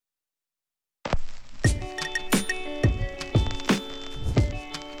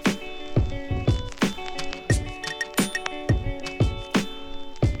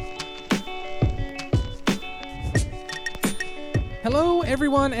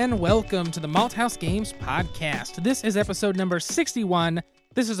everyone, and welcome to the Malthouse Games Podcast. This is episode number 61.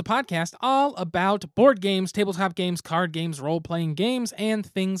 This is a podcast all about board games, tabletop games, card games, role-playing games, and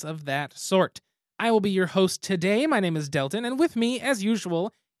things of that sort. I will be your host today. My name is Delton, and with me, as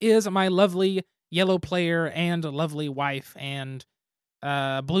usual, is my lovely yellow player and lovely wife and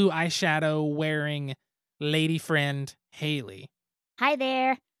blue eyeshadow-wearing lady friend, Haley. Hi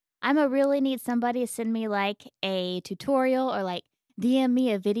there. I really need somebody to send me like a tutorial or like DM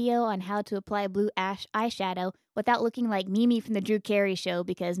me a video on how to apply blue eyeshadow without looking like Mimi from the Drew Carey Show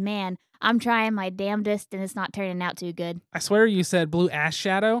because, man, I'm trying my damnedest and it's not turning out too good. I swear you said blue ash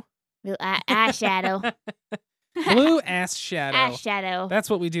shadow. Blue eyeshadow. Blue ass shadow. Eyeshadow.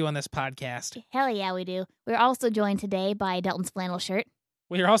 That's what we do on this podcast. Hell yeah, we do. We're also joined today by Delton's flannel shirt.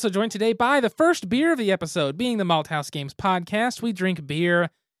 We are also joined today by the first beer of the episode, being the Malthouse Games Podcast. We drink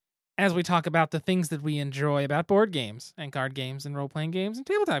beer as we talk about the things that we enjoy about board games and card games and role-playing games and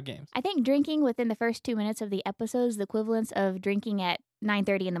tabletop games. I think drinking within the first 2 minutes of the episode is the equivalent of drinking at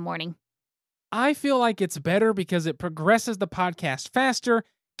 9:30 in the morning. I feel like it's better because it progresses the podcast faster,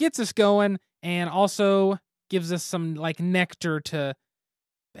 gets us going, and also gives us some like nectar to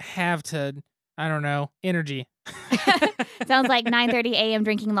have to, I don't know, energy. Sounds like 9:30 a.m.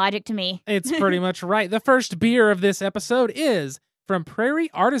 drinking logic to me. It's pretty much right. The first beer of this episode is from Prairie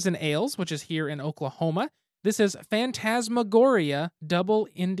Artisan Ales, which is here in Oklahoma. This is Phantasmagoria Double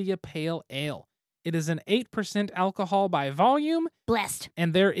India Pale Ale. It is an 8% alcohol by volume. Blessed.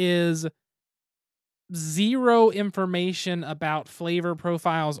 And there is zero information about flavor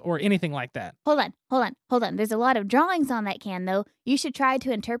profiles or anything like that. Hold on. There's a lot of drawings on that can, though. You should try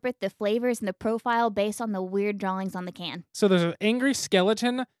to interpret the flavors and the profile based on the weird drawings on the can. So there's an angry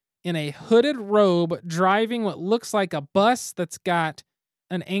skeleton in a hooded robe driving what looks like a bus that's got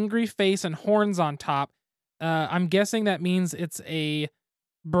an angry face and horns on top. I'm guessing that means it's a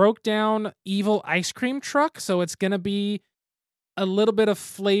broke down evil ice cream truck, so it's going to be a little bit of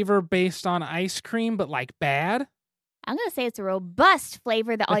flavor based on ice cream, but like bad. I'm going to say it's a robust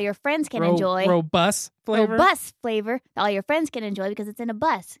flavor that all your friends can enjoy. Robust flavor? Robust flavor that all your friends can enjoy because it's in a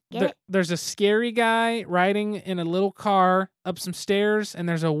bus. Get it? There's a scary guy riding in a little car up some stairs, and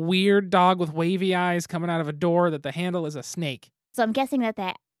there's a weird dog with wavy eyes coming out of a door that the handle is a snake. So I'm guessing that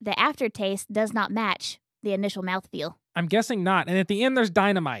the aftertaste does not match the initial mouthfeel. I'm guessing not. And at the end, there's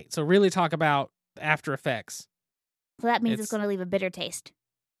dynamite. So really talk about after effects. So that means it's going to leave a bitter taste,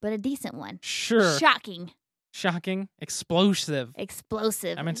 but a decent one. Sure. Shocking. Explosive.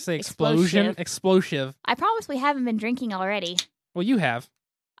 I meant to say explosion. Explosive. I promise we haven't been drinking already. Well, you have.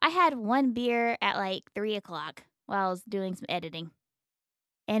 I had one beer at like 3 o'clock while I was doing some editing.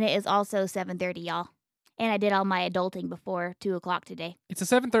 And it is also 7:30, y'all. And I did all my adulting before 2 o'clock today. It's a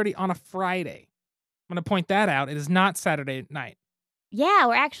 7:30 on a Friday. I'm going to point that out. It is not Saturday night. Yeah,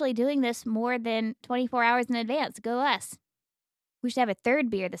 we're actually doing this more than 24 hours in advance. Go us. We should have a third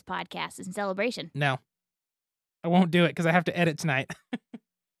beer this podcast in celebration. No. I won't do it because I have to edit tonight.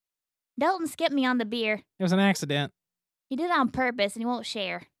 Delton skipped me on the beer. It was an accident. He did it on purpose and he won't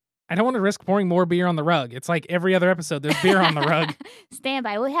share. I don't want to risk pouring more beer on the rug. It's like every other episode, there's beer on the rug. Stand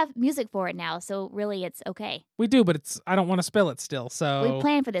by. We have music for it now, so really it's okay. We do, but I don't want to spill it still, so... We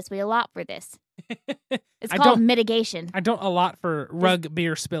plan for this. We allot for this. It's called mitigation. I don't allot for rug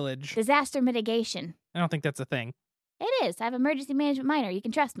beer spillage. Disaster mitigation. I don't think that's a thing. It is. I have emergency management minor. You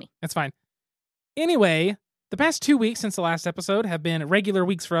can trust me. That's fine. Anyway, the past 2 weeks since the last episode have been regular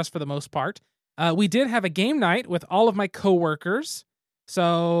weeks for us for the most part. We did have a game night with all of my coworkers.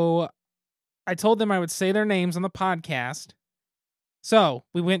 So I told them I would say their names on the podcast. So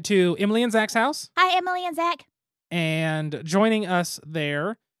we went to Emily and Zach's house. Hi, Emily and Zach. And joining us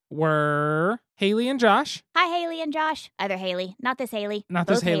there were Haley and Josh. Hi, Haley and Josh. Other Haley. Not this Haley. Not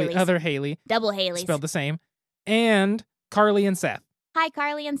this Haley. Haleys. Other Haley. Double Haleys. Spelled the same. And Carly and Seth. Hi,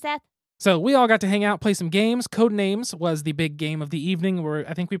 Carly and Seth. So we all got to hang out, play some games. Codenames was the big game of the evening where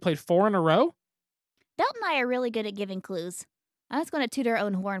I think we played 4 in a row. Delton and I are really good at giving clues. I'm just going to toot our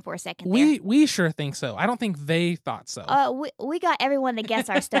own horn for a second there. We sure think so. I don't think they thought so. We got everyone to guess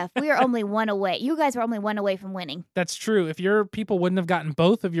our stuff. We are only one away. You guys were only one away from winning. That's true. If your people wouldn't have gotten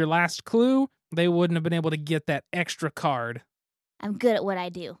both of your last clue, they wouldn't have been able to get that extra card. I'm good at what I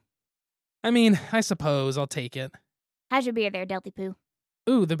do. I mean, I suppose I'll take it. How's your beer there, Delty Poo?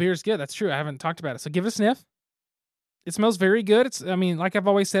 Ooh, the beer's good. That's true. I haven't talked about it. So give it a sniff. It smells very good. Like I've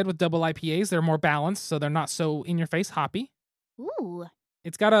always said with double IPAs, they're more balanced, so they're not so in-your-face hoppy. Ooh.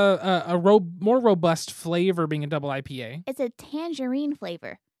 It's got a more robust flavor being a double IPA. It's a tangerine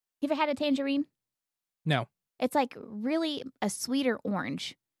flavor. You ever had a tangerine? No. It's like really a sweeter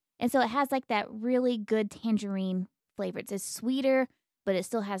orange. And so it has like that really good tangerine flavor. It's a sweeter, but it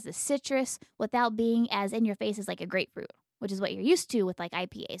still has the citrus without being as in your face as like a grapefruit, which is what you're used to with like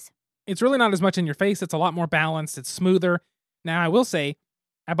IPAs. It's really not as much in your face. It's a lot more balanced. It's smoother. Now, I will say,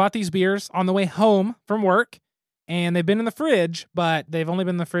 I bought these beers on the way home from work, and they've been in the fridge, but they've only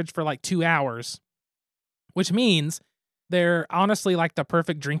been in the fridge for like 2 hours, which means they're honestly like the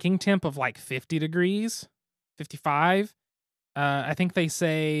perfect drinking temp of like 50 degrees, 55. I think they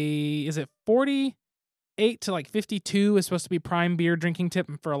say, is it 48 to like 52 is supposed to be prime beer drinking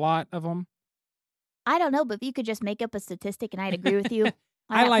temp for a lot of them? I don't know, but if you could just make up a statistic and I'd agree with you.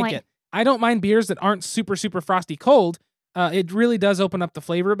 I like it. I don't mind beers that aren't super, super frosty cold. It really does open up the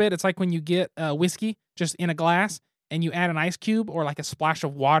flavor a bit. It's like when you get whiskey just in a glass and you add an ice cube or like a splash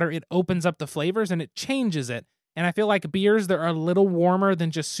of water, it opens up the flavors and it changes it. And I feel like beers that are a little warmer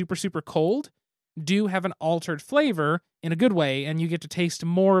than just super, super cold do have an altered flavor in a good way, and you get to taste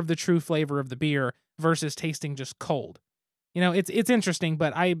more of the true flavor of the beer versus tasting just cold. You know, it's interesting,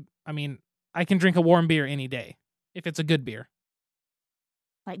 but I mean, I can drink a warm beer any day if it's a good beer.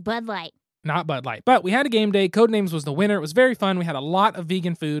 Like Bud Light. Not Bud Light. But we had a game day. Codenames was the winner. It was very fun. We had a lot of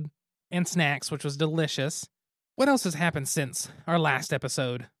vegan food and snacks, which was delicious. What else has happened since our last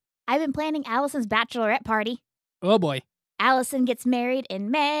episode? I've been planning Allison's bachelorette party. Oh boy. Allison gets married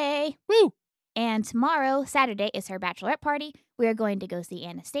in May. Woo! And tomorrow, Saturday, is her bachelorette party. We are going to go see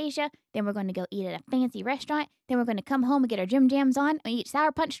Anastasia. Then we're going to go eat at a fancy restaurant. Then we're going to come home and get our Jim Jams on, and eat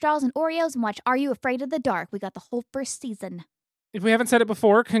Sour Punch straws and Oreos, and watch Are You Afraid of the Dark? We got the whole first season. If we haven't said it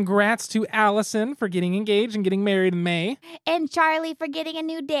before, congrats to Allison for getting engaged and getting married in May. And Charlie for getting a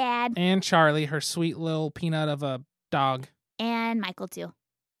new dad. And Charlie, her sweet little peanut of a dog. And Michael, too.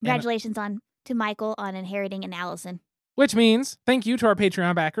 Congratulations to Michael on inheriting an Allison. Which means thank you to our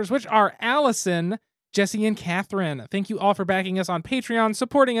Patreon backers, which are Allison, Jesse, and Catherine. Thank you all for backing us on Patreon,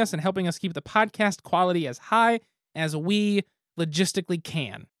 supporting us, and helping us keep the podcast quality as high as we logistically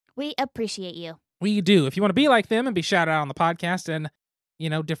can. We appreciate you. We do. If you want to be like them and be shouted out on the podcast and, you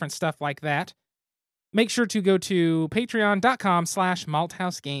know, different stuff like that, make sure to go to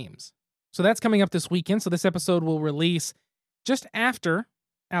patreon.com/malthousegames. So that's coming up this weekend. So this episode will release just after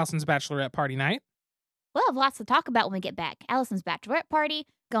Allison's bachelorette party night. We'll have lots to talk about when we get back. Allison's bachelorette party,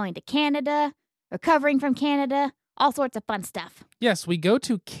 going to Canada, recovering from Canada, all sorts of fun stuff. Yes, we go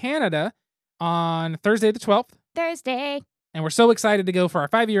to Canada on Thursday the 12th. Thursday. And we're so excited to go for our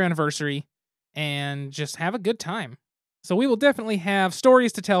 5-year anniversary and just have a good time. So we will definitely have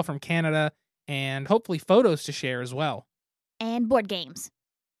stories to tell from Canada and hopefully photos to share as well. And board games.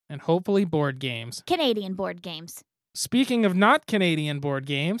 And hopefully board games. Canadian board games. Speaking of not Canadian board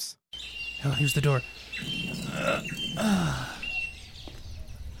games. Oh, here's the door.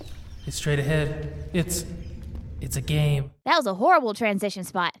 It's straight ahead. It's a game. That was a horrible transition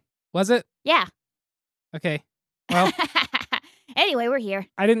spot. Was it? Yeah. Okay. Well. Anyway, we're here.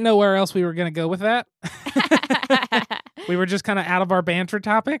 I didn't know where else we were going to go with that. We were just kind of out of our banter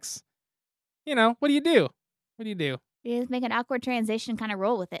topics. You know, what do you do? What do you do? You just make an awkward transition, kind of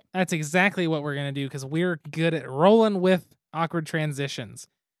roll with it. That's exactly what we're going to do because we're good at rolling with awkward transitions.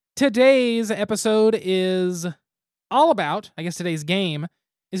 Today's episode is all about, I guess today's game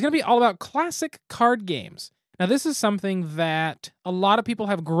is going to be all about classic card games. Now, this is something that a lot of people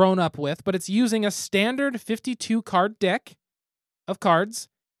have grown up with, but it's using a standard 52 card deck of cards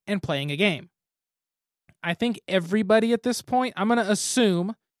and playing a game. I think everybody at this point, I'm going to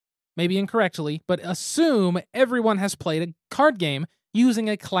assume, maybe incorrectly, but assume everyone has played a card game using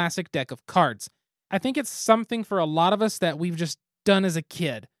a classic deck of cards. I think it's something for a lot of us that we've just done as a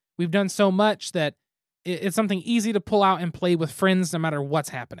kid. We've done so much that it's something easy to pull out and play with friends no matter what's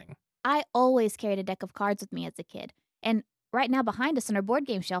happening. I always carried a deck of cards with me as a kid. And right now behind us on our board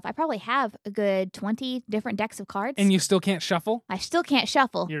game shelf, I probably have a good 20 different decks of cards. And you still can't shuffle? I still can't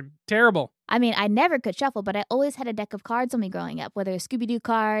shuffle. You're terrible. I mean, I never could shuffle, but I always had a deck of cards on me growing up, whether it's Scooby-Doo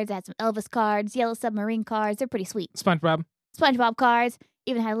cards, I had some Elvis cards, Yellow Submarine cards. They're pretty sweet. SpongeBob cards.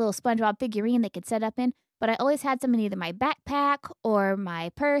 Even had a little SpongeBob figurine they could set up in. But I always had some in either my backpack or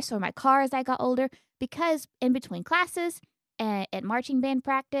my purse or my car as I got older, because in between classes, at marching band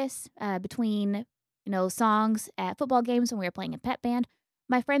practice, between songs at football games when we were playing in pep band,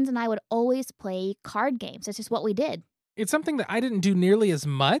 my friends and I would always play card games. That's just what we did. It's something that I didn't do nearly as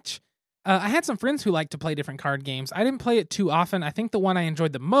much. I had some friends who liked to play different card games. I didn't play it too often. I think the one I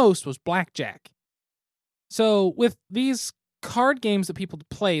enjoyed the most was blackjack. So with these card games that people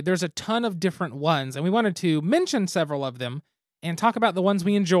play, there's a ton of different ones, and we wanted to mention several of them and talk about the ones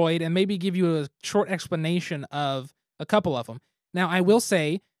we enjoyed and maybe give you a short explanation of a couple of them. Now, I will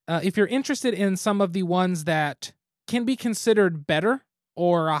say, if you're interested in some of the ones that can be considered better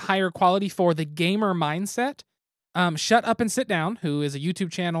or a higher quality for the gamer mindset, Shut Up and Sit Down, who is a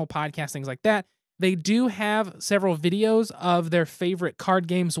YouTube channel, podcast, things like that. They do have several videos of their favorite card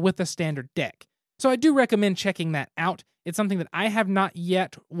games with a standard deck. So I do recommend checking that out. It's something that I have not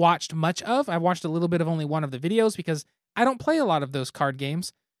yet watched much of. I've watched a little bit of only one of the videos because I don't play a lot of those card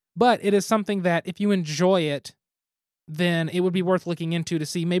games. But it is something that if you enjoy it, then it would be worth looking into to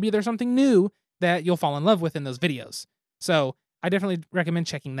see maybe there's something new that you'll fall in love with in those videos. So I definitely recommend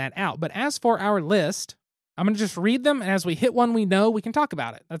checking that out. But as for our list, I'm going to just read them, and as we hit one we know, we can talk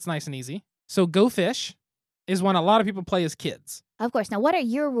about it. That's nice and easy. So Go Fish is one a lot of people play as kids. Of course. Now, what are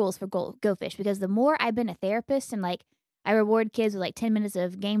your rules for Go Fish? Because the more I've been a therapist and like I reward kids with like 10 minutes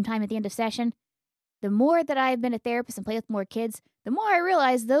of game time at the end of session, the more that I've been a therapist and play with more kids, the more I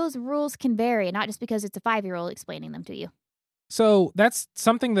realize those rules can vary, not just because it's a 5-year-old explaining them to you. So that's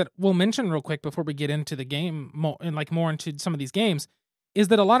something that we'll mention real quick before we get into the game more into some of these games, is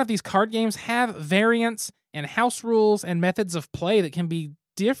that a lot of these card games have variants and house rules and methods of play that can be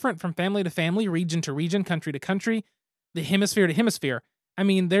different from family to family, region to region, country to country, the hemisphere to hemisphere. I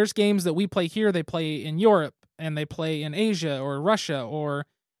mean, there's games that we play here, they play in Europe, and they play in Asia or Russia or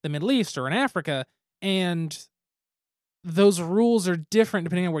the Middle East or in Africa, and those rules are different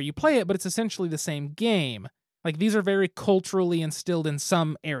depending on where you play it, but it's essentially the same game. Like, these are very culturally instilled in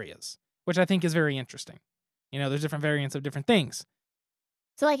some areas, which I think is very interesting. You know, there's different variants of different things.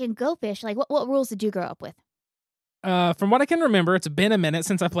 So, like in Go Fish, like what rules did you grow up with? From what I can remember, it's been a minute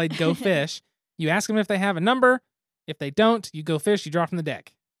since I played Go Fish. You ask them if they have a number. If they don't, you go fish, you draw from the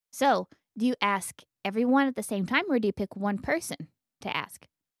deck. So, do you ask everyone at the same time, or do you pick one person to ask?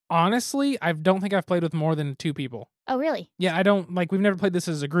 Honestly, I don't think I've played with more than 2 people. Oh, really? Yeah, we've never played this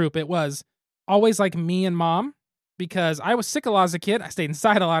as a group. It was always like me and mom, because I was sick a lot as a kid. I stayed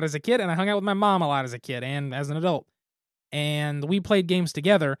inside a lot as a kid, and I hung out with my mom a lot as a kid and as an adult. And we played games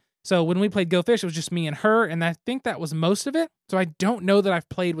together. So when we played Go Fish, it was just me and her, and I think that was most of it. So I don't know that I've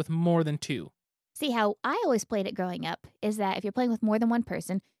played with more than 2. See, how I always played it growing up is that if you're playing with more than one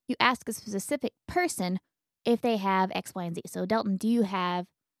person, you ask a specific person if they have X, Y, and Z. So, Delton, do you have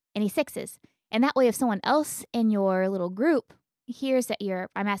any 6s? And that way, if someone else in your little group hears that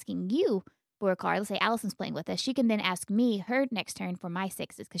I'm asking you for a card, let's say Allison's playing with us, she can then ask me her next turn for my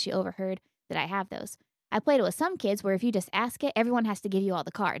 6s because she overheard that I have those. I played it with some kids where if you just ask it, everyone has to give you all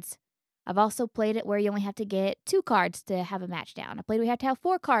the cards. I've also played it where you only have to get 2 cards to have a match down. I played where you have to have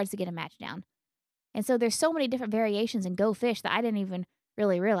 4 cards to get a match down. And so there's so many different variations in Go Fish that I didn't even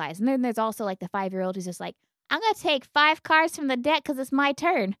really realize. And then there's also like the 5-year-old who's just like, I'm going to take 5 cards from the deck because it's my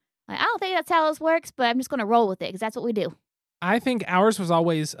turn. Like, I don't think that's how this works, but I'm just going to roll with it because that's what we do. I think ours was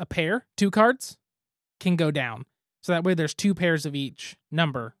always a pair. 2 cards can go down. So that way there's 2 pairs of each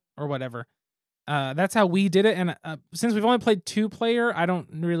number or whatever. That's how we did it. And since we've only played 2-player, I don't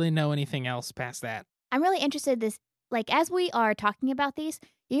really know anything else past that. I'm really interested as we are talking about these,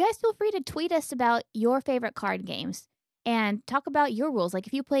 you guys feel free to tweet us about your favorite card games and talk about your rules. Like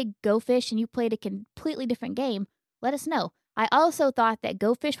if you played Go Fish and you played a completely different game, let us know. I also thought that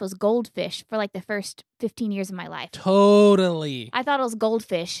Go Fish was Goldfish for like the first 15 years of my life. Totally. I thought it was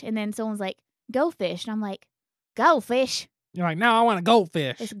Goldfish. And then someone's like, Go Fish. And I'm like, Go Fish. You're like, no, I want a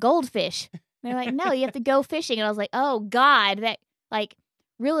goldfish. It's Goldfish. And they're like, no, you have to go fishing. And I was like, oh, God, that like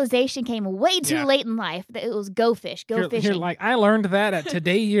realization came way too late in life that it was Go Fish, go fishing. You're like, I learned that at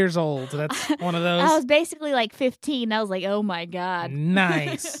today years old. That's one of those. I was basically like 15. I was like, oh, my God.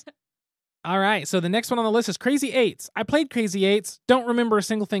 Nice. All right, so the next one on the list is Crazy Eights. I played Crazy Eights. Don't remember a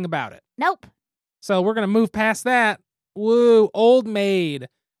single thing about it. Nope. So we're going to move past that. Woo, Old Maid,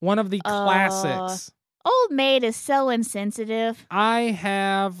 one of the classics. Old Maid is so insensitive. I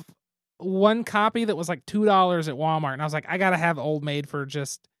have one copy that was like $2 at Walmart, and I was like, I got to have Old Maid for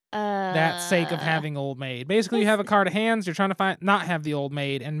just that sake of having Old Maid. Basically, you have a card of hands, you're trying to not have the Old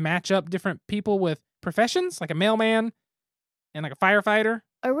Maid, and match up different people with professions, like a mailman and like a firefighter.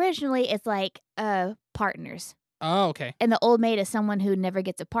 Originally, it's like partners. Oh, okay. And the Old Maid is someone who never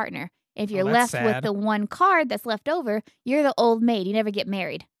gets a partner. If you're left with the one card that's left over, you're the Old Maid. You never get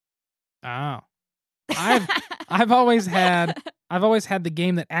married. Oh. I've always had the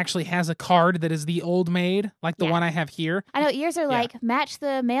game that actually has a card that is the Old Maid, like the one I have here. I know yours are like match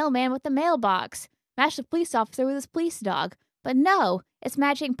the mailman with the mailbox, match the police officer with his police dog. But no, it's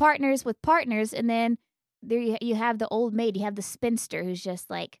matching partners with partners, and then there you have the Old Maid. You have the spinster who's just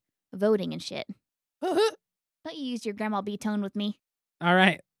like voting and shit. Don't you use your Grandma B tone with me? All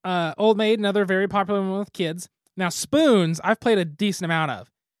right. Old Maid, another very popular one with kids. Now, Spoons, I've played a decent amount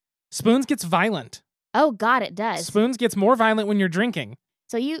of. Spoons gets violent. Oh, God, it does. Spoons gets more violent when you're drinking.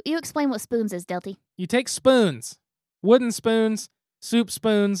 So you explain what Spoons is, Delty. You take spoons, wooden spoons, soup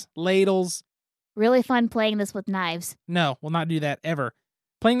spoons, ladles, Really fun playing this with knives. No, we'll not do that ever.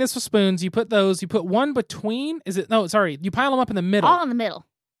 Playing this with spoons, you put one between, you pile them up in the middle. All in the middle.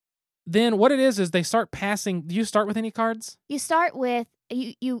 Then what it is they start passing. Do you start with any cards? You start with,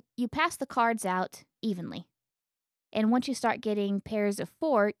 you pass the cards out evenly. And once you start getting pairs of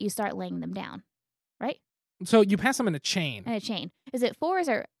 4, you start laying them down, right? So you pass them in a chain. In a chain. Is it 4s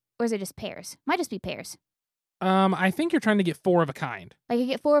or is it just pairs? Might just be pairs. I think you're trying to get 4 of a kind. Like you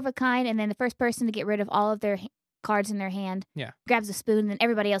get 4 of a kind, and then the first person to get rid of all of their cards in their hand grabs a spoon, and then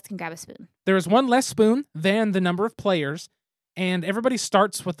everybody else can grab a spoon. There is one less spoon than the number of players, and everybody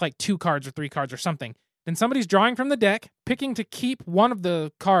starts with like 2 cards or 3 cards or something. Then somebody's drawing from the deck, picking to keep one of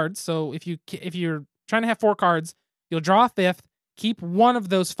the cards. So if you're trying to have 4 cards, you'll draw a 5th, keep one of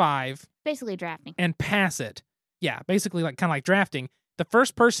those 5. Basically drafting. And pass it. Yeah, basically kind of like drafting. The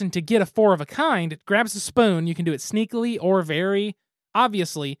first person to get a 4 of a kind grabs a spoon. You can do it sneakily or very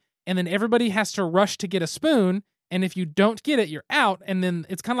obviously. And then everybody has to rush to get a spoon. And if you don't get it, you're out. And then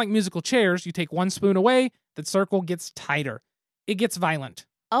it's kind of like musical chairs. You take one spoon away, the circle gets tighter. It gets violent.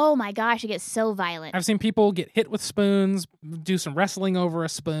 Oh my gosh, it gets so violent. I've seen people get hit with spoons, do some wrestling over a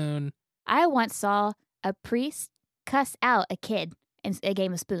spoon. I once saw a priest cuss out a kid in a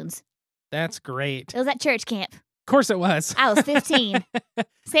game of spoons. That's great. It was at church camp. Of course it was. I was 15.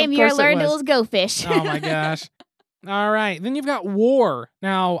 Same year I learned it was Go Fish. Oh my gosh. All right. Then you've got War.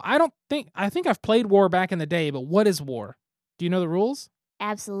 Now, I think I've played War back in the day, but what is War? Do you know the rules?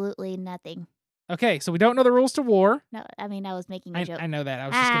 Absolutely nothing. Okay, so we don't know the rules to War. No, I mean, I was making a joke. I know that. I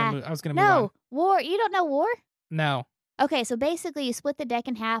was just going to move. I was going to move on. No, War. You don't know War? No. Okay, so basically you split the deck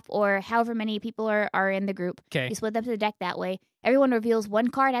in half, or however many people are in the group. Okay. You split up the deck that way. Everyone reveals one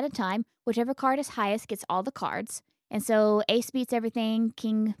card at a time. Whichever card is highest gets all the cards. And so ace beats everything,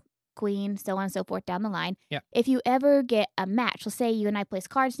 king, queen, so on and so forth down the line. Yeah. If you ever get a match, let's say you and I place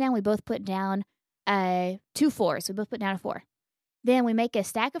cards down, we both put down 2 4s. We both put down a 4. Then we make a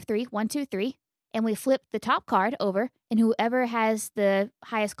stack of 3, 1, 2, 3, and we flip the top card over, and whoever has the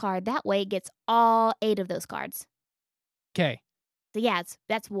highest card that way gets all 8 of those cards. Okay. So yeah,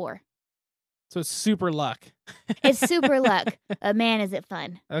 that's War. So it's super luck. It's super luck. Man, is it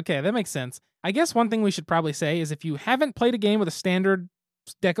fun. Okay, that makes sense. I guess one thing we should probably say is if you haven't played a game with a standard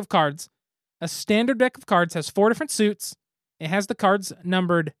deck of cards, a standard deck of cards has 4 different suits. It has the cards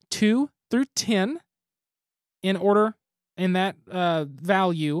numbered 2 through 10 in order in that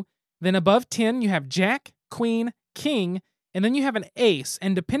value. Then above 10, you have Jack, Queen, King, and then you have an Ace.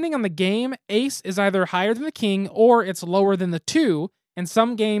 And depending on the game, Ace is either higher than the King or it's lower than the 2. In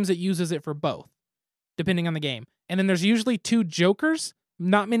some games, it uses it for both, depending on the game. And then there's usually 2 Jokers.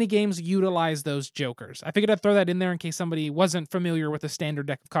 Not many games utilize those Jokers. I figured I'd throw that in there in case somebody wasn't familiar with a standard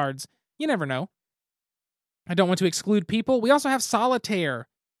deck of cards. You never know. I don't want to exclude people. We also have Solitaire.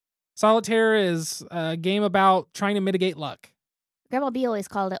 Solitaire is a game about trying to mitigate luck. Grandma B always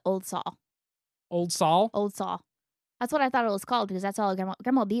called it Old Saul. Old Saul? Old Saul. That's what I thought it was called because that's all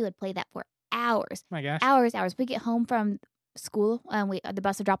Grandma B would play that for hours. My gosh. Hours. We get home from school and the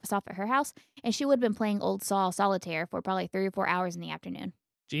bus would drop us off at her house, and she would have been playing Old Saul Solitaire for probably 3 or 4 hours in the afternoon.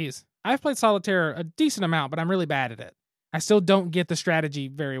 Jeez. I've played Solitaire a decent amount, but I'm really bad at it. I still don't get the strategy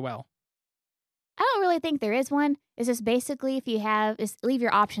very well. I don't really think there is one. It's just basically leave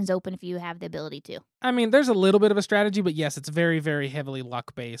your options open if you have the ability to. I mean, there's a little bit of a strategy, but yes, it's very, very heavily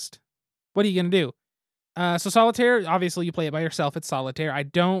luck-based. What are you going to do? So Solitaire, obviously you play it by yourself. It's Solitaire. I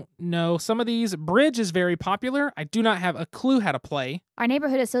don't know. Some of these, Bridge is very popular. I do not have a clue how to play. Our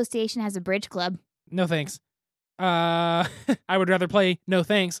neighborhood association has a bridge club. No thanks. I would rather play No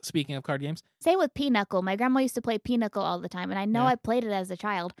Thanks, speaking of card games. Same with Pinochle. My grandma used to play Pinochle all the time, and I know I played it as a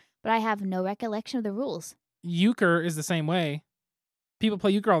child, but I have no recollection of the rules. Euchre is the same way. People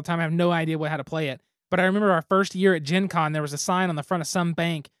play Euchre all the time. I have no idea how to play it. But I remember our first year at Gen Con, there was a sign on the front of some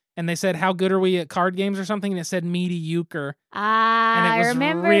bank, and they said, "How good are we at card games?" or something, and it said "Meaty Euchre." Ah, and it was I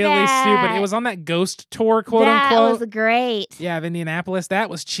remember really that. stupid. It was on that ghost tour, quote that unquote. That was great. Yeah, of Indianapolis. That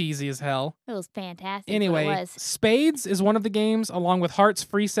was cheesy as hell. It was fantastic. Anyway, it was. Spades is one of the games, along with Hearts,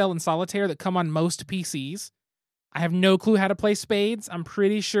 Free Cell, and Solitaire, that come on most PCs. I have no clue how to play Spades. I'm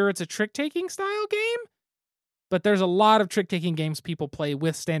pretty sure it's a trick-taking style game, but there's a lot of trick-taking games people play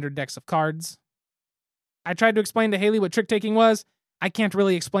with standard decks of cards. I tried to explain to Haley what trick-taking was. I can't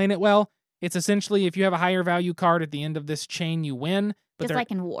really explain it well. It's essentially if you have a higher value card at the end of this chain, you win. But Just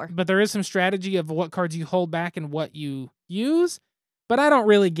like in War. But there is some strategy of what cards you hold back and what you use. But I don't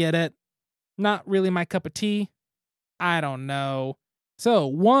really get it. Not really my cup of tea. I don't know. So,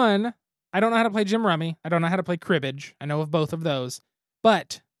 1, I don't know how to play Jim Rummy. I don't know how to play Cribbage. I know of both of those.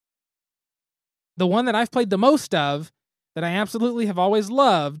 But the one that I've played the most of, that I absolutely have always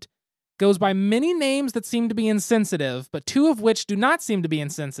loved, goes by many names that seem to be insensitive, but two of which do not seem to be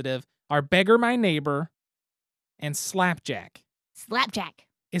insensitive are Beggar My Neighbor and Slapjack. Slapjack.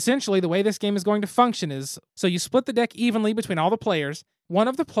 Essentially, the way this game is going to function is, so you split the deck evenly between all the players. One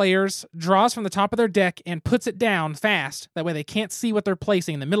of the players draws from the top of their deck and puts it down fast. That way they can't see what they're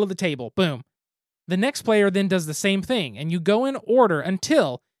placing in the middle of the table. Boom. The next player then does the same thing, and you go in order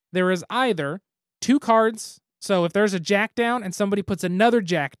until there is either two cards. So if there's a jack down and somebody puts another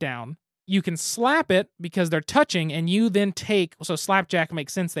jack down, you can slap it because they're touching, and you then take, so slapjack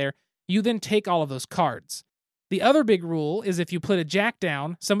makes sense there, you then take all of those cards. The other big rule is if you put a jack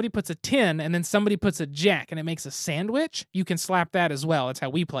down, somebody puts a 10, and then somebody puts a jack, and it makes a sandwich, you can slap that as well. That's how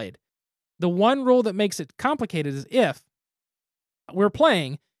we played. The one rule that makes it complicated is if we're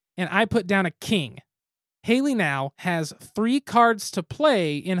playing, and I put down a king. Haley now has 3 cards to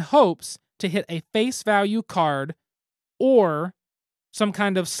play in hopes to hit a face value card or some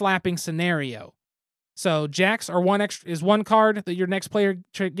kind of slapping scenario. So jacks are one card that your next player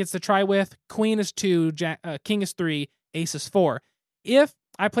gets to try with. Queen is 2, king is 3, ace is 4. If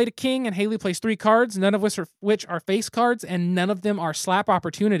I played a king and Haley plays 3 cards, none of which are face cards and none of them are slap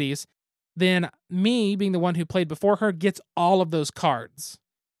opportunities, then me, being the one who played before her, gets all of those cards.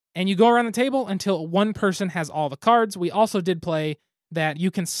 And you go around the table until one person has all the cards. We also did play that you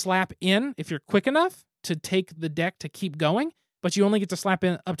can slap in if you're quick enough to take the deck to keep going, but you only get to slap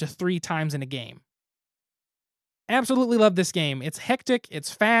in up to 3 times in a game. Absolutely love this game. It's hectic,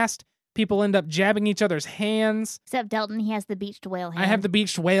 it's fast, people end up jabbing each other's hands. Except Delton, he has the beached whale hand. I have the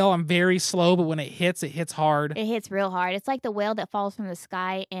beached whale. I'm very slow, but when it hits hard. It hits real hard. It's like the whale that falls from the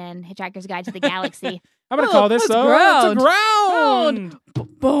sky in Hitchhiker's Guide to the Galaxy. I'm going to call this, it's ground. It's a ground.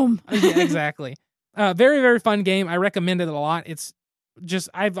 Boom. Yeah, exactly. Very, very fun game. I recommend it a lot. It's just,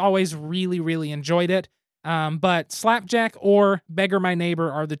 I've always really, really enjoyed it. But Slapjack or Beggar My Neighbor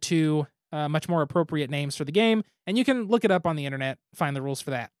are the two much more appropriate names for the game, and you can look it up on the internet, find the rules for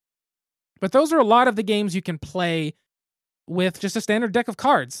that. But those are a lot of the games you can play with just a standard deck of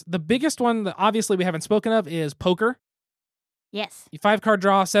cards. The biggest one that obviously we haven't spoken of is poker. Yes. 5-card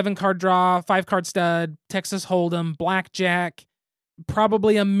draw, 7-card draw, 5-card stud, Texas Hold'em, blackjack,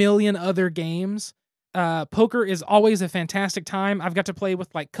 probably a million other games. Poker is always a fantastic time. I've got to play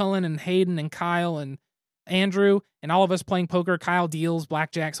with like Cullen and Hayden and Kyle and Andrew, and all of us playing poker. Kyle deals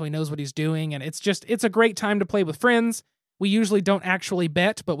blackjack, so he knows what he's doing, and it's a great time to play with friends. We usually don't actually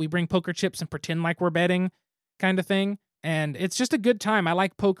bet, but we bring poker chips and pretend like we're betting, kind of thing, and it's just a good time. I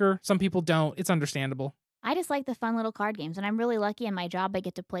like poker. Some people don't. It's understandable. I just like the fun little card games, and I'm really lucky in my job I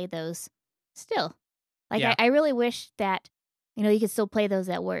get to play those still. Like, Yeah. I really wish that, you could still play those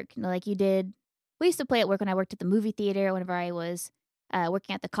at work, like you did. We used to play at work when I worked at the movie theater, whenever I was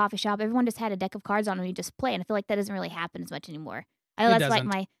working at the coffee shop. Everyone just had a deck of cards on and you just play, and I feel like that doesn't really happen as much anymore. I know It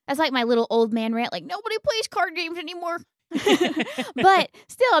that's like my little old man rant, like nobody plays card games anymore. But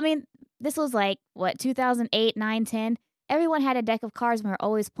still, this was like, 2008, 9, 10? Everyone had a deck of cards and we were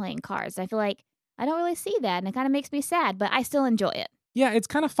always playing cards. I feel like I don't really see that, and it kind of makes me sad, but I still enjoy it. Yeah, it's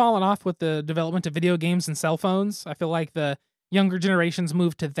kind of fallen off with the development of video games and cell phones. I feel like the younger generations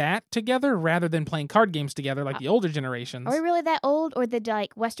moved to that together rather than playing card games together like the older generations. Are we really that old, or did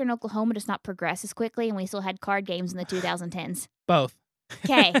Western Oklahoma just not progress as quickly and we still had card games in the 2010s? Both.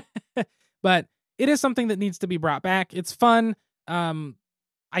 Okay. But it is something that needs to be brought back. It's fun.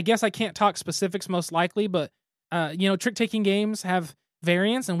 I guess I can't talk specifics most likely, but trick-taking games have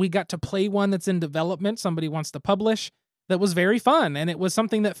variants, and we got to play one that's in development. Somebody wants to publish that was very fun, and it was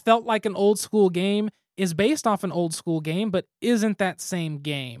something that felt like an old school game, is based off an old school game, but isn't that same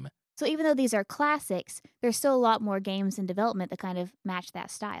game. So even though these are classics, there's still a lot more games in development that kind of match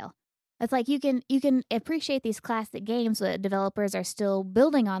that style. It's like you can appreciate these classic games, but developers are still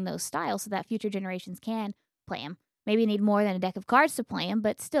building on those styles so that future generations can play them. Maybe you need more than a deck of cards to play them,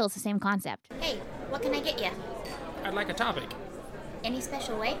 but still it's the same concept. Hey, what can I get you? I'd like a topic. Any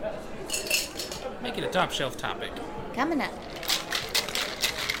special way? Make it a top shelf topic. Coming up.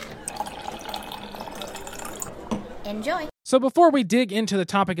 Enjoy. So before we dig into the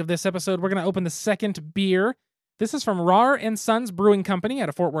topic of this episode, we're going to open the second beer. This is from Rar & Sons Brewing Company out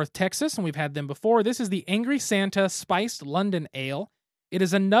of Fort Worth, Texas, and we've had them before. This is the Angry Santa Spiced London Ale. It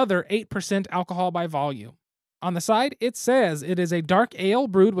is another 8% alcohol by volume. On the side, it says it is a dark ale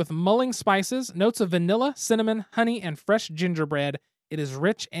brewed with mulling spices, notes of vanilla, cinnamon, honey, and fresh gingerbread. It is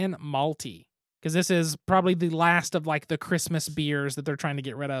rich and malty. Because this is probably the last of the Christmas beers that they're trying to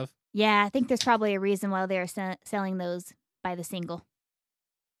get rid of. Yeah, I think there's probably a reason why they're selling those by the single.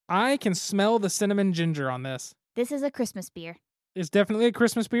 I can smell the cinnamon ginger on this. This is a Christmas beer. It's definitely a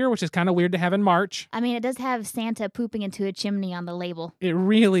Christmas beer, which is kind of weird to have in March. I mean, it does have Santa pooping into a chimney on the label. It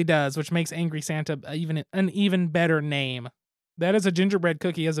really does, which makes Angry Santa an even better name. That is a gingerbread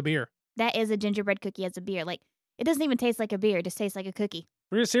cookie as a beer. That is a gingerbread cookie as a beer. Like, it doesn't even taste like a beer. It just tastes like a cookie.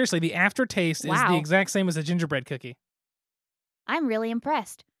 Seriously, the aftertaste is the exact same as a gingerbread cookie. I'm really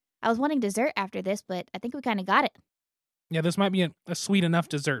impressed. I was wanting dessert after this, but I think we kind of got it. Yeah, this might be a sweet enough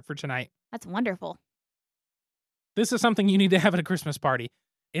dessert for tonight. That's wonderful. This is something you need to have at a Christmas party.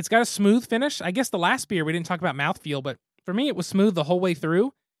 It's got a smooth finish. I guess the last beer, we didn't talk about mouthfeel, but for me, it was smooth the whole way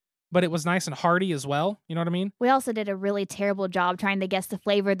through, but it was nice and hearty as well. You know what I mean? We also did a really terrible job trying to guess the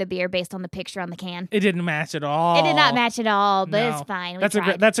flavor of the beer based on the picture on the can. It didn't match at all. It did not match at all, but No. it's fine.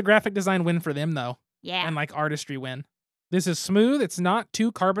 That's a graphic design win for them, though. Yeah. And like artistry win. This is smooth. It's not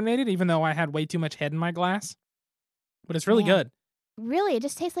too carbonated, even though I had way too much head in my glass. But it's really good. Really, it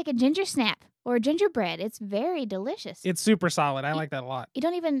just tastes like a ginger snap or a gingerbread. It's very delicious. It's super solid. I like that a lot. You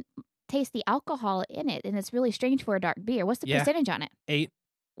don't even taste the alcohol in it, and it's really strange for a dark beer. What's the percentage on it? 8.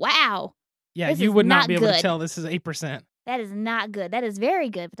 Wow. Yeah, This you is would not not be able to good. tell this is 8%. That is not good. That is very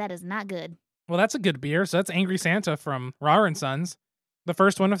good, but that is not good. Well, that's a good beer. So that's Angry Santa from Rar & Sons. The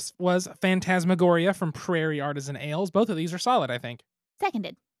first one was Phantasmagoria from Prairie Artisan Ales. Both of these are solid, I think.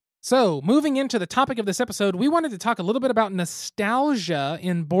 Seconded. So, moving into the topic of this episode, we wanted to talk a little bit about nostalgia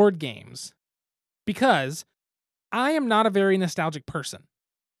in board games. Because I am not a very nostalgic person.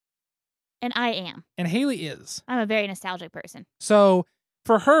 And I am. And Haley is. I'm a very nostalgic person. So,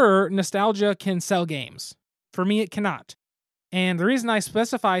 for her, nostalgia can sell games. For me, it cannot. And the reason I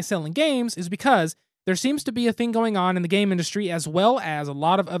specify selling games is because there seems to be a thing going on in the game industry, as well as a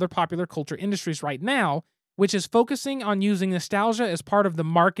lot of other popular culture industries right now, which is focusing on using nostalgia as part of the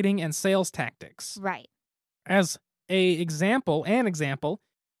marketing and sales tactics. Right. As an example,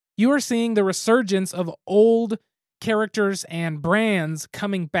 you are seeing the resurgence of old characters and brands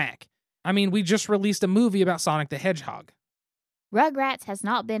coming back. I mean, we just released a movie about Sonic the Hedgehog. Rugrats has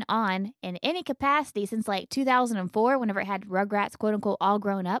not been on in any capacity since like 2004, whenever it had Rugrats, quote unquote, all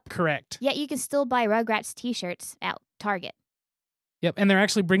grown up. Correct. Yet you can still buy Rugrats t-shirts at Target. Yep, and they're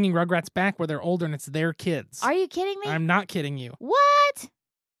actually bringing Rugrats back where they're older and it's their kids. Are you kidding me? I'm not kidding you. What?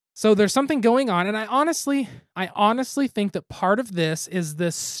 So there's something going on, and I honestly think that part of this is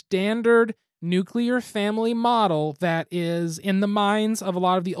the standard nuclear family model that is in the minds of a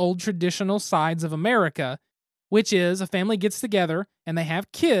lot of the old traditional sides of America, which is a family gets together and they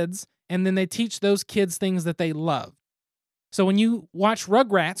have kids, and then they teach those kids things that they love. So when you watch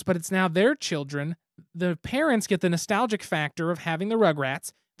Rugrats, but it's now their children, the parents get the nostalgic factor of having the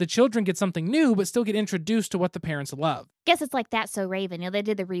Rugrats. The children get something new, but still get introduced to what the parents love. Guess it's like That's So Raven. You know, they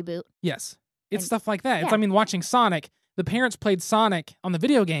did the reboot. Yes. It's And- stuff like that. yeah. Watching Sonic, the parents played Sonic on the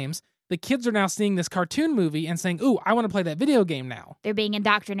video games. The kids are now seeing this cartoon movie and saying, ooh, I want to play that video game now. They're being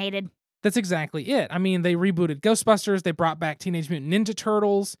indoctrinated. That's exactly it. I mean, they rebooted Ghostbusters. They brought back Teenage Mutant Ninja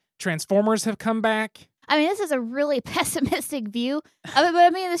Turtles. Transformers have come back. I mean, this is a really pessimistic view of it, but I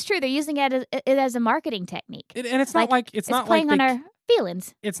mean, it's true. They're using it as a marketing technique. And it's not like it's not playing like on our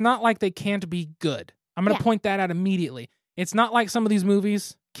feelings. it's not like they can't be good. I'm going to Yeah. point that out immediately. It's not like some of these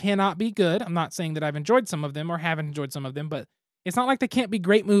movies cannot be good. I'm not saying that I've enjoyed some of them or haven't enjoyed some of them, but it's not like they can't be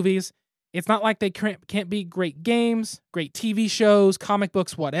great movies. It's not like they can't be great games, great TV shows, comic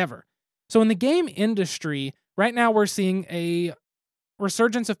books, whatever. So in the game industry, right now we're seeing a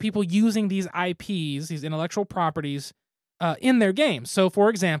resurgence of people using these IPs, these intellectual properties, in their games. So for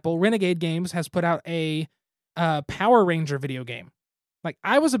example, Renegade Games has put out a Power Ranger video game. Like,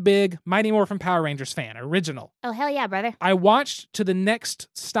 I was a big Mighty Morphin Power Rangers fan, original. Oh, hell yeah, brother. I watched to the next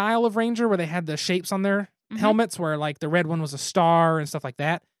style of Ranger where they had the shapes on their Mhm. helmets, where like the red one was a star and stuff like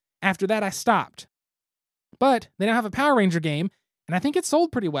that. After that, I stopped. But they now have a Power Ranger game, and I think it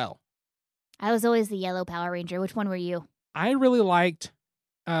sold pretty well. I was always the yellow Power Ranger. Which one were you? I really liked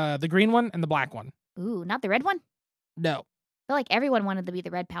the green one and the black one. Ooh, not the red one? No. I feel like everyone wanted to be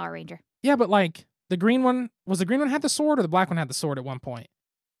the red Power Ranger. Yeah, but like the green one had the sword, or the black one had the sword at one point?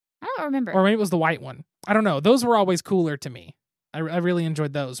 I don't remember. Or maybe it was the white one. I don't know. Those were always cooler to me. I really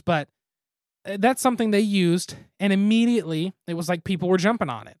enjoyed those. But that's something they used, and immediately it was like people were jumping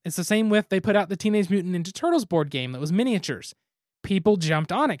on it. It's the same with, they put out the Teenage Mutant Ninja Turtles board game that was miniatures. People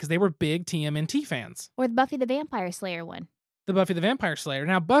jumped on it because they were big TMNT fans. Or the Buffy the Vampire Slayer one. The Buffy the Vampire Slayer.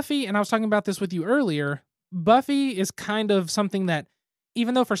 Now, Buffy, and I was talking about this with you earlier, Buffy is kind of something that,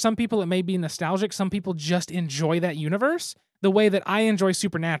 even though for some people it may be nostalgic, some people just enjoy that universe the way that I enjoy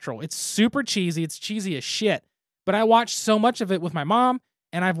Supernatural. It's super cheesy. It's cheesy as shit. But I watched so much of it with my mom,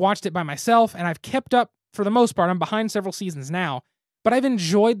 and I've watched it by myself, and I've kept up for the most part. I'm behind several seasons now, but I've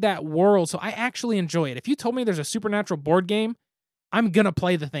enjoyed that world, so I actually enjoy it. If you told me there's a Supernatural board game I'm going to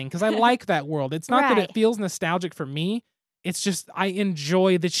play the thing because I like that world. It's not that Right. it feels nostalgic for me. It's just I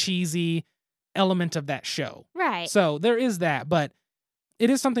enjoy the cheesy element of that show. Right. So there is that, but it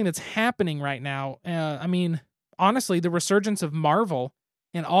is something that's happening right now. I mean, honestly, the resurgence of Marvel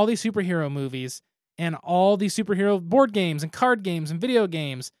and all these superhero movies and all these superhero board games and card games and video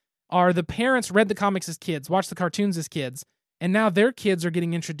games are the parents read the comics as kids, watched the cartoons as kids, and now their kids are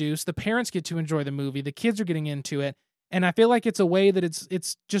getting introduced. The parents get to enjoy the movie. The kids are getting into it. And I feel like it's a way that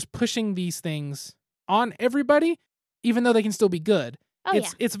it's just pushing these things on everybody, even though they can still be good. Oh, yeah.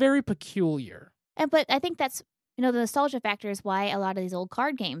 It's very peculiar. But I think that's, the nostalgia factor is why a lot of these old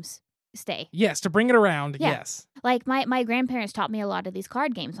card games stay. Yes, to bring it around, Yeah. yes. Like my grandparents taught me a lot of these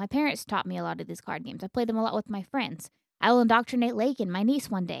card games. My parents taught me a lot of these card games. I played them a lot with my friends. I will indoctrinate Lakin, my niece,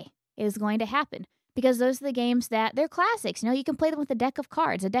 one day. It is going to happen because those are the games that they're classics. You can play them with a deck of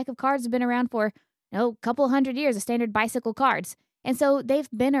cards. A deck of cards has been around for a couple hundred years, a standard bicycle cards. And so they've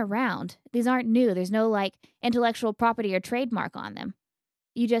been around. These aren't new. There's no like intellectual property or trademark on them.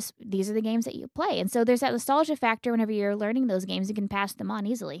 These are the games that you play. And so there's that nostalgia factor whenever you're learning those games, you can pass them on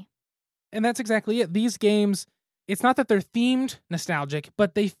easily. And that's exactly it. These games, it's not that they're themed nostalgic,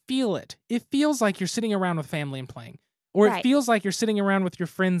 but they feel it. It feels like you're sitting around with family and playing. Or it Right. feels like you're sitting around with your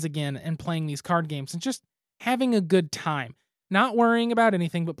friends again and playing these card games and just having a good time. Not worrying about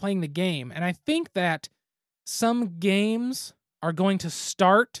anything, but playing the game. And I think that some games are going to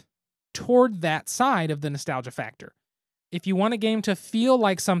start toward that side of the nostalgia factor. If you want a game to feel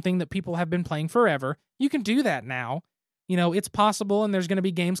like something that people have been playing forever, you can do that now. It's possible, and there's going to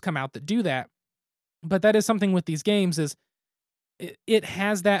be games come out that do that. But that is something with these games is it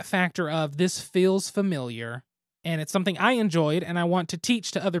has that factor of this feels familiar, and it's something I enjoyed and I want to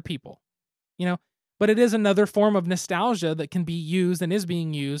teach to other people. But it is another form of nostalgia that can be used and is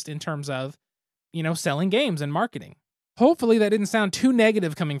being used in terms of, selling games and marketing. Hopefully that didn't sound too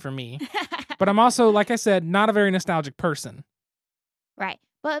negative coming from me. But I'm also, like I said, not a very nostalgic person. Right.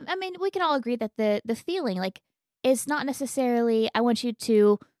 But I mean, we can all agree that the feeling, like, it's not necessarily I want you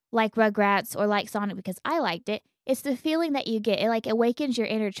to like Rugrats or like Sonic because I liked it. It's the feeling that you get. It like awakens your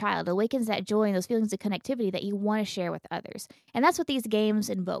inner child, awakens that joy and those feelings of connectivity that you want to share with others. And that's what these games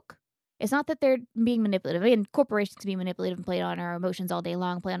invoke. It's not that they're being manipulative. I mean, corporations can be manipulative and play on our emotions all day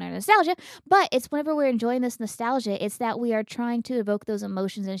long, play on our nostalgia. But it's whenever we're enjoying this nostalgia, it's that we are trying to evoke those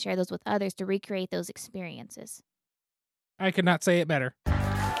emotions and share those with others to recreate those experiences. I could not say it better.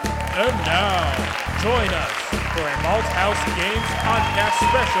 And now, join us for a Malthouse Games podcast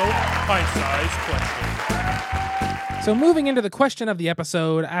special, Pint-Sized Question. So moving into the question of the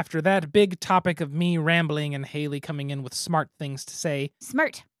episode, after that big topic of me rambling and Haley coming in with smart things to say,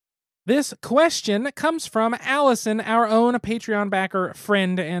 Smart. this question comes from Allison, our own Patreon backer,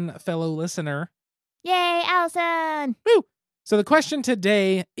 friend, and fellow listener. Yay, Allison! Woo! So the question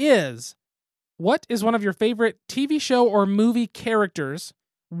today is, what is one of your favorite TV show or movie characters?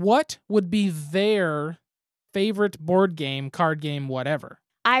 What would be their favorite board game, card game, whatever?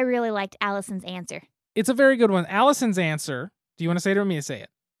 I really liked Allison's answer. It's a very good one. Allison's answer, do you want to say it or me to say it?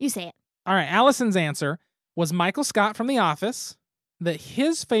 You say it. All right, Allison's answer was Michael Scott from The Office, that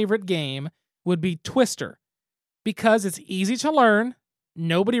his favorite game would be Twister, because it's easy to learn,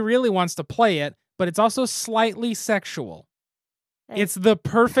 nobody really wants to play it, but it's also slightly sexual. It's the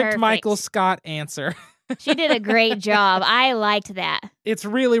perfect Michael Scott answer. She did a great job. I liked that. It's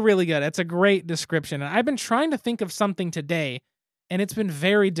really, really good. It's a great description. And I've been trying to think of something today, and it's been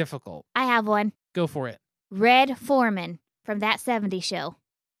very difficult. I have one. Go for it. Red Foreman from That 70s Show.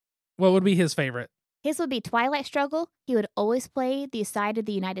 What would be his favorite? His would be Twilight Struggle. He would always play the side of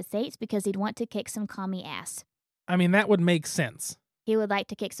the United States because he'd want to kick some commie ass. I mean, that would make sense. He would like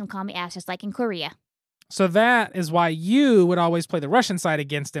to kick some commie ass just like in Korea. So that is why you would always play the Russian side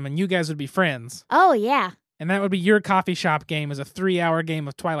against him, and you guys would be friends. Oh, yeah. And that would be your coffee shop game, as a 3-hour game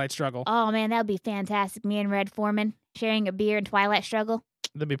of Twilight Struggle. Oh, man, that would be fantastic. Me and Red Foreman sharing a beer in Twilight Struggle.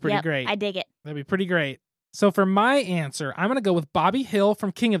 That'd be pretty great. I dig it. That'd be pretty great. So for my answer, I'm going to go with Bobby Hill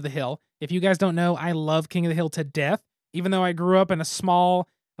from King of the Hill. If you guys don't know, I love King of the Hill to death. Even though I grew up in a small,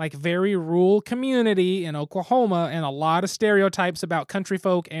 very rural community in Oklahoma, and a lot of stereotypes about country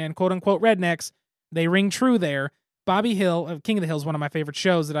folk and quote-unquote rednecks, they ring true there. Bobby Hill, King of the Hill, is one of my favorite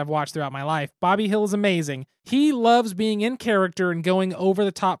shows that I've watched throughout my life. Bobby Hill is amazing. He loves being in character and going over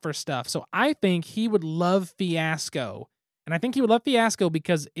the top for stuff. So I think he would love Fiasco. And I think he would love Fiasco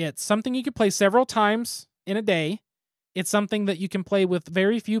because it's something you could play several times in a day. It's something that you can play with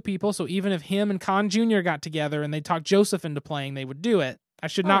very few people. So even if him and Con Jr. got together and they talked Joseph into playing, they would do it. I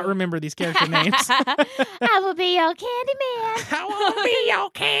should not remember these character names. I will be your candy man. I will be your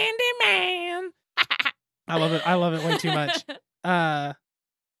candy man. I love it. I love it way too much. Oh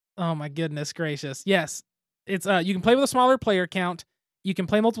my goodness gracious. Yes. It's you can play with a smaller player count, you can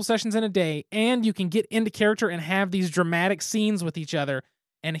play multiple sessions in a day, and you can get into character and have these dramatic scenes with each other,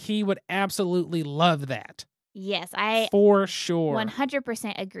 and he would absolutely love that. Yes, I For sure.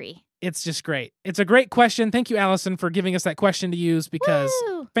 100% agree. It's just great. It's a great question. Thank you, Allison, for giving us that question to use because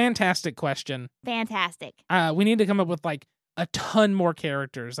Woo! fantastic question. Fantastic. We need to come up with like a ton more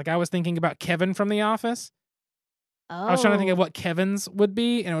characters. Like I was thinking about Kevin from The Office. Oh. I was trying to think of what Kevin's would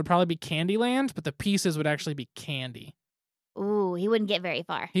be, and it would probably be Candyland, but the pieces would actually be candy. Ooh, he wouldn't get very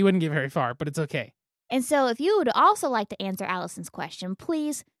far. He wouldn't get very far, but it's okay. And so if you would also like to answer Allison's question,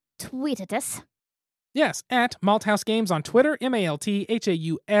 please tweet at us. Yes, at Malthouse Games on Twitter,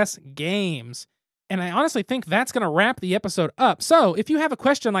 MALTHAUS Games. And I honestly think that's going to wrap the episode up. So if you have a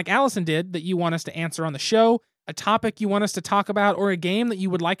question like Allison did that you want us to answer on the show, a topic you want us to talk about, or a game that you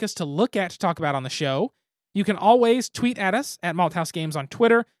would like us to look at to talk about on the show, you can always tweet at us at Malthouse Games on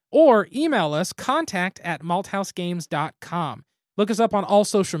Twitter or email us contact@malthousegames.com. Look us up on all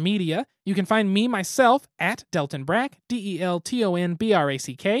social media. You can find me, myself, at Delton Brack,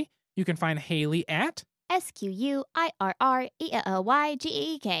 DELTONBRACK. You can find Haley at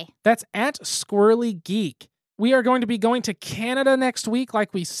SQUIRRELYGEEK. That's at Squirrely Geek. We are going to be going to Canada next week,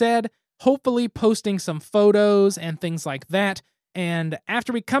 like we said, hopefully posting some photos and things like that. And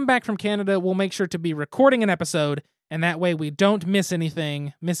after we come back from Canada, we'll make sure to be recording an episode, and that way we don't miss any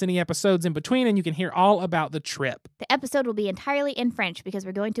episodes in between, and you can hear all about the trip. The episode will be entirely in French because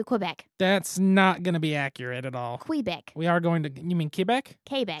we're going to Quebec. That's not going to be accurate at all. Quebec. We are going to, you mean Quebec?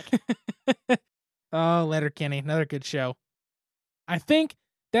 Quebec. Oh, Letterkenny, another good show. I think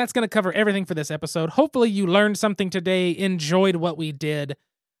that's going to cover everything for this episode. Hopefully you learned something today, enjoyed what we did,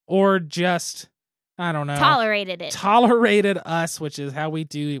 or just, I don't know. Tolerated it. Tolerated us, which is how we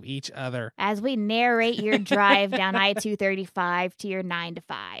do each other. As we narrate your drive down I-235 to your 9 to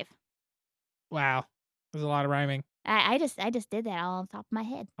 5. Wow. There's a lot of rhyming. I just did that all on top of my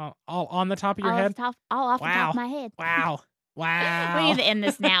head. All on the top of your all head? All off the top of my head. Wow. Wow. We need to end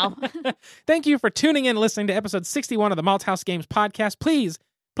this now. Thank you for tuning in and listening to episode 61 of the Malthouse Games podcast. Please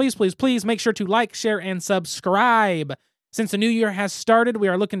make sure to like, share, and subscribe. Since the new year has started, we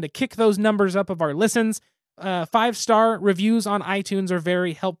are looking to kick those numbers up of our listens. 5-star reviews on iTunes are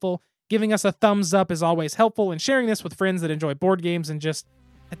very helpful. Giving us a thumbs up is always helpful, and sharing this with friends that enjoy board games and just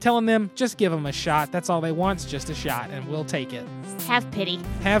telling them, just give them a shot. That's all they want, just a shot, and we'll take it. Have pity.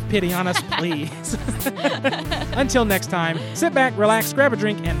 Have pity on us, please. Until next time, sit back, relax, grab a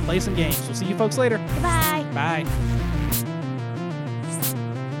drink, and play some games. We'll see you folks later. Goodbye. Bye.